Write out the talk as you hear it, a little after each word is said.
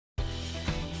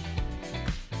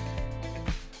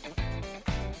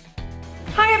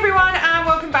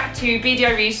welcome back to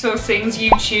BDI Resourcing's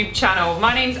YouTube channel.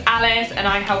 My name's Alice and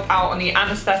I help out on the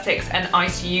Anaesthetics and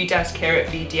ICU desk here at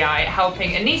BDI,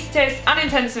 helping anaesthetists and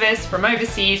intensivists from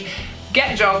overseas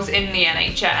get jobs in the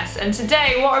NHS. And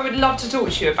today what I would love to talk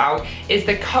to you about is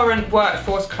the current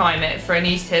workforce climate for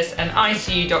anaesthetists and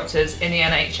ICU doctors in the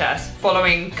NHS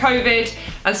following COVID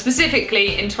and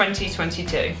specifically in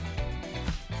 2022.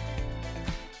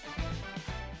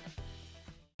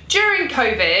 During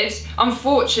COVID,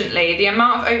 unfortunately, the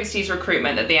amount of overseas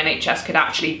recruitment that the NHS could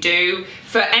actually do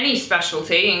for any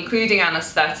specialty, including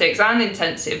anaesthetics and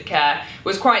intensive care,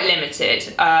 was quite limited.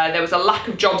 There was a lack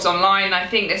of jobs online, and I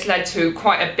think this led to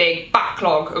quite a big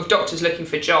backlog of doctors looking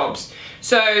for jobs.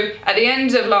 So at the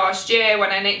end of last year, when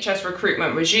NHS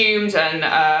recruitment resumed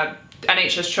and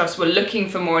NHS trusts were looking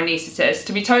for more anaesthetists,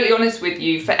 to be totally honest with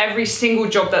you, for every single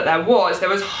job that there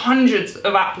was hundreds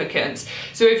of applicants.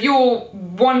 So if you're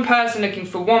one person looking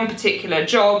for one particular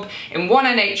job in one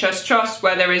NHS trust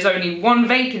where there is only one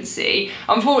vacancy,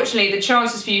 unfortunately the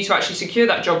chances for you to actually secure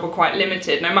that job were quite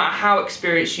limited, no matter how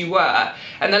experienced you were.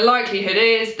 And the likelihood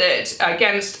is that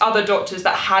against other doctors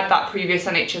that had that previous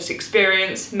NHS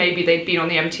experience, maybe they'd been on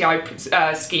the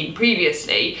MTI scheme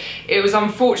previously, it was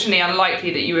unfortunately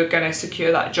unlikely that you were going to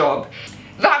secure that job.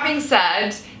 That being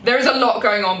said, there is a lot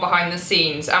going on behind the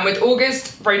scenes, and with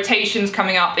August rotations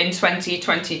coming up in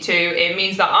 2022, it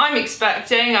means that I'm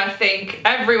expecting, I think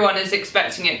everyone is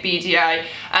expecting at BDI,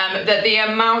 that the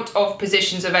amount of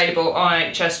positions available on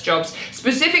NHS jobs,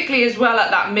 specifically as well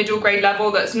at that middle grade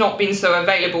level that's not been so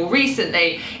available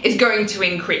recently, is going to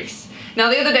increase. Now,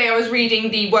 the other day I was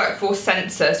reading the workforce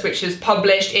census, which is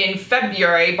published in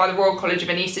February by the Royal College of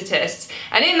Anaesthetists,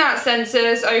 and in that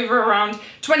census, over around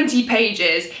 20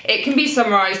 pages, it can be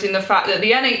summarised in the fact that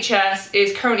the NHS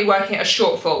is currently working at a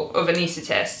shortfall of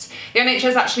anaesthetists. The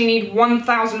NHS actually need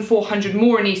 1,400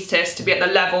 more anaesthetists to be at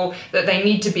the level that they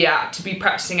need to be at to be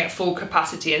practising at full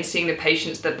capacity and seeing the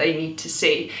patients that they need to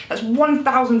see. That's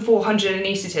 1,400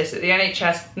 anaesthetists that the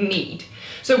NHS need.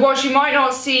 So whilst you might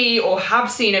not see or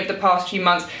have seen over the past few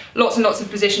months lots and lots of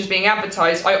positions being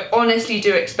advertised, I honestly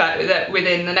do expect that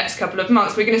within the next couple of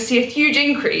months we're going to see a huge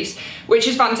increase, which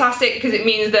is fantastic because it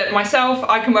means that myself,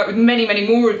 I can work with many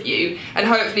more of you, and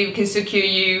hopefully we can secure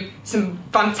you some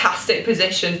fantastic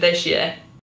positions this year.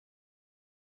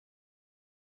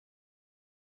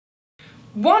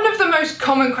 One of the most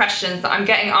common questions that I'm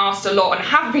getting asked a lot and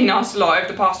have been asked a lot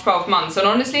over the past 12 months, and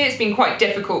honestly it's been quite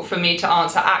difficult for me to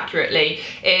answer accurately,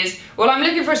 is, well, I'm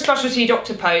looking for a specialty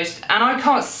doctor post and I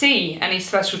can't see any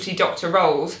specialty doctor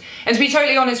roles. And to be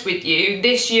totally honest with you,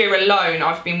 this year alone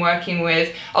I've been working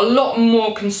with a lot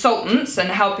more consultants and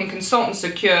helping consultants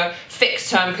secure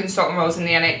fixed-term consultant roles in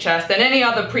the NHS than any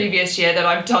other previous year that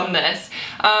I've done this.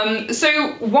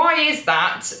 So why is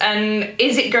that, and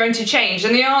is it going to change?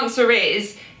 And the answer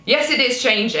is, yes, it is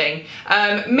changing.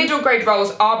 Middle grade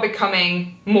roles are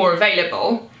becoming more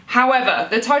available. However,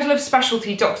 the title of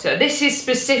specialty doctor, this is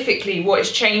specifically what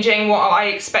is changing, what I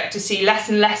expect to see less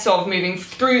and less of moving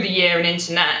through the year and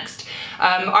into next.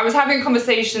 I was having a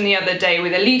conversation the other day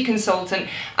with a lead consultant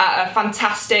at a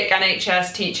fantastic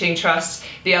NHS teaching trust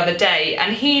the other day,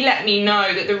 and he let me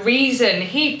know that the reason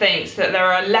he thinks that there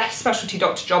are less specialty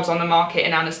doctor jobs on the market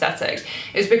in anaesthetics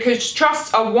is because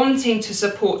trusts are wanting to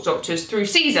support doctors through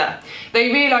CSER.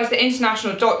 They realise that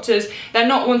international doctors, they're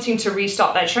not wanting to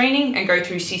restart their training and go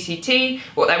through CCT.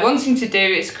 What they're wanting to do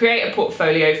is create a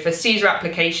portfolio for CSER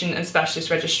application and specialist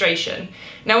registration.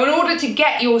 Now, in order to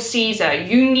get your CSER,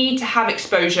 you need to have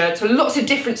exposure to lots of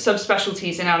different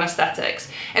subspecialties in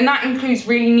anaesthetics, and that includes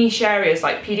really niche areas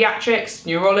like paediatrics,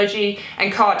 neurology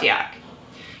and cardiac.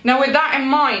 Now, with that in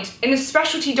mind, in a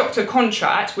specialty doctor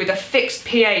contract with a fixed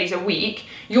PAs a week,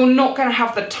 you're not going to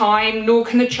have the time, nor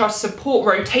can the trust support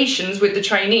rotations with the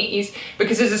trainees,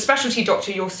 because as a specialty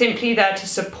doctor you're simply there to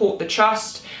support the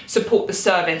trust, support the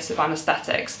service of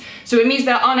anaesthetics. So it means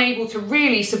they're unable to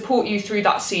really support you through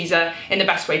that CSER in the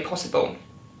best way possible.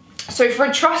 So for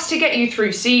a trust to get you through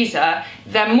CSER,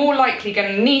 they're more likely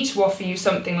going to need to offer you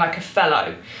something like a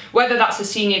fellow. Whether that's a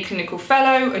senior clinical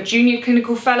fellow, a junior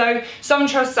clinical fellow, some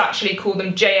trusts actually call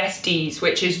them JSDs,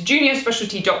 which is junior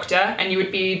specialty doctor, and you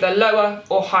would be either lower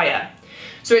or higher.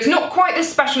 So it's not quite the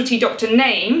specialty doctor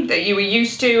name that you were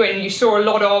used to and you saw a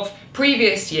lot of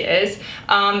previous years,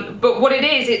 but what it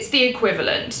is, it's the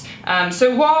equivalent.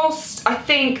 So whilst I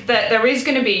think that there is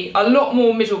going to be a lot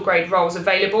more middle grade roles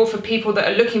available for people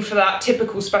that are looking for that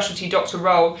typical specialty doctor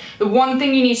role, the one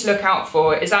thing you need to look out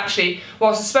for is actually,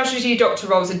 whilst the specialty doctor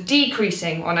roles are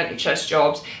decreasing on NHS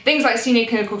jobs, things like senior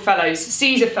clinical fellows,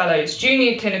 Caesar fellows,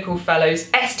 junior clinical fellows,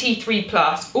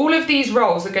 ST3+, all of these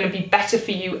roles are going to be better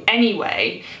for you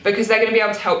anyway, because they're going to be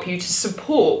able to help you to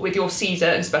support with your Caesar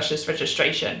and specialist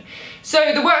registration.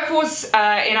 So the workforce in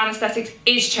anaesthetics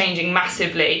is changing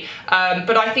massively,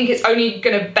 but I think it's only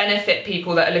going to benefit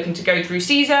people that are looking to go through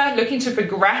Caesar, looking to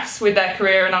progress with their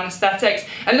career in anaesthetics,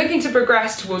 and looking to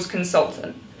progress towards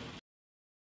consultant.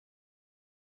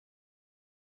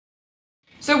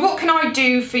 So what can I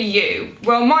do for you?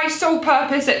 Well, my sole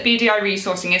purpose at BDI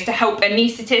Resourcing is to help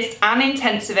anaesthetists and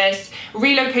intensivists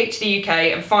relocate to the UK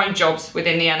and find jobs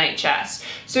within the NHS.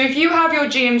 So if you have your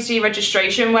GMC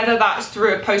registration, whether that's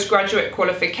through a postgraduate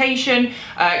qualification,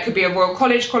 it could be a Royal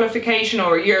College qualification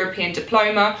or a European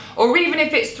diploma, or even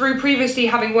if it's through previously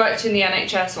having worked in the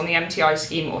NHS on the MTI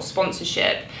scheme or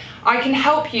sponsorship, I can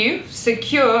help you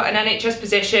secure an NHS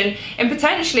position in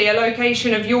potentially a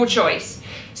location of your choice.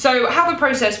 So how the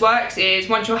process works is,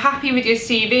 once you're happy with your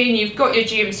CV and you've got your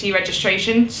GMC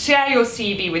registration, share your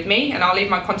CV with me, and I'll leave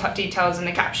my contact details in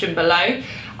the caption below.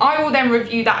 I will then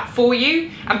review that for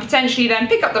you and potentially then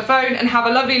pick up the phone and have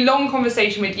a lovely long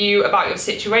conversation with you about your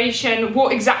situation,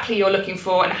 what exactly you're looking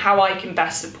for, and how I can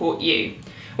best support you.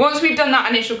 Once we've done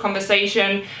that initial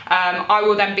conversation, I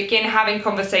will then begin having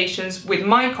conversations with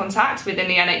my contacts within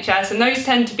the NHS, and those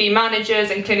tend to be managers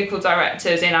and clinical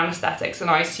directors in anaesthetics and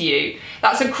ICU.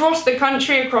 That's across the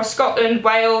country, across Scotland,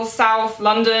 Wales, South,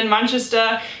 London,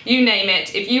 Manchester, you name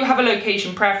it. If you have a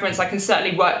location preference, I can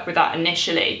certainly work with that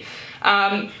initially.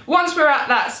 Once we're at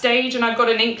that stage and I've got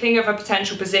an inkling of a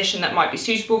potential position that might be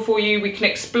suitable for you, we can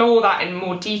explore that in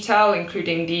more detail,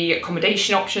 including the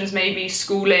accommodation options, maybe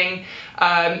schooling,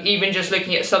 even just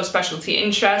looking at subspecialty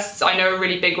interests. I know a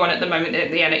really big one at the moment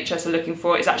that the NHS are looking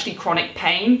for is actually chronic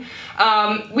pain.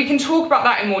 We can talk about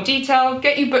that in more detail,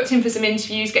 get you booked in for some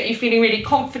interviews, get you feeling really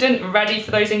confident and ready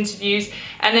for those interviews,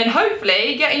 and then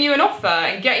hopefully getting you an offer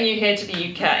and getting you here to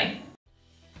the UK.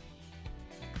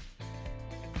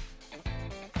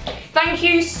 Thank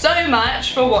you so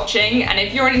much for watching, and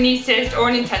if you're an anaesthetist or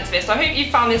an intensivist, I hope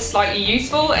you found this slightly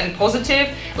useful and positive.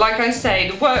 Like I say,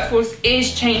 the workforce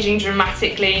is changing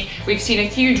dramatically. We've seen a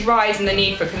huge rise in the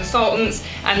need for consultants,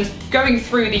 and going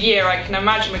through the year I can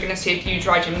imagine we're going to see a huge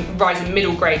rise in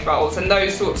middle grade roles, and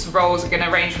those sorts of roles are going to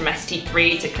range from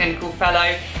ST3 to clinical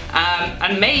fellow,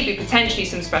 and maybe potentially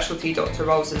some specialty doctor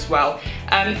roles as well.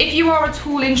 If you are at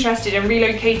all interested in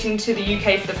relocating to the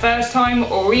UK for the first time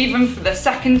or even for the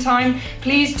second time,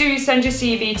 please do send your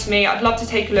CV to me. I'd love to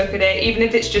take a look at it, even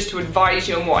if it's just to advise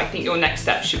you on what I think your next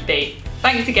step should be.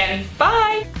 Thanks again.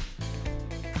 Bye!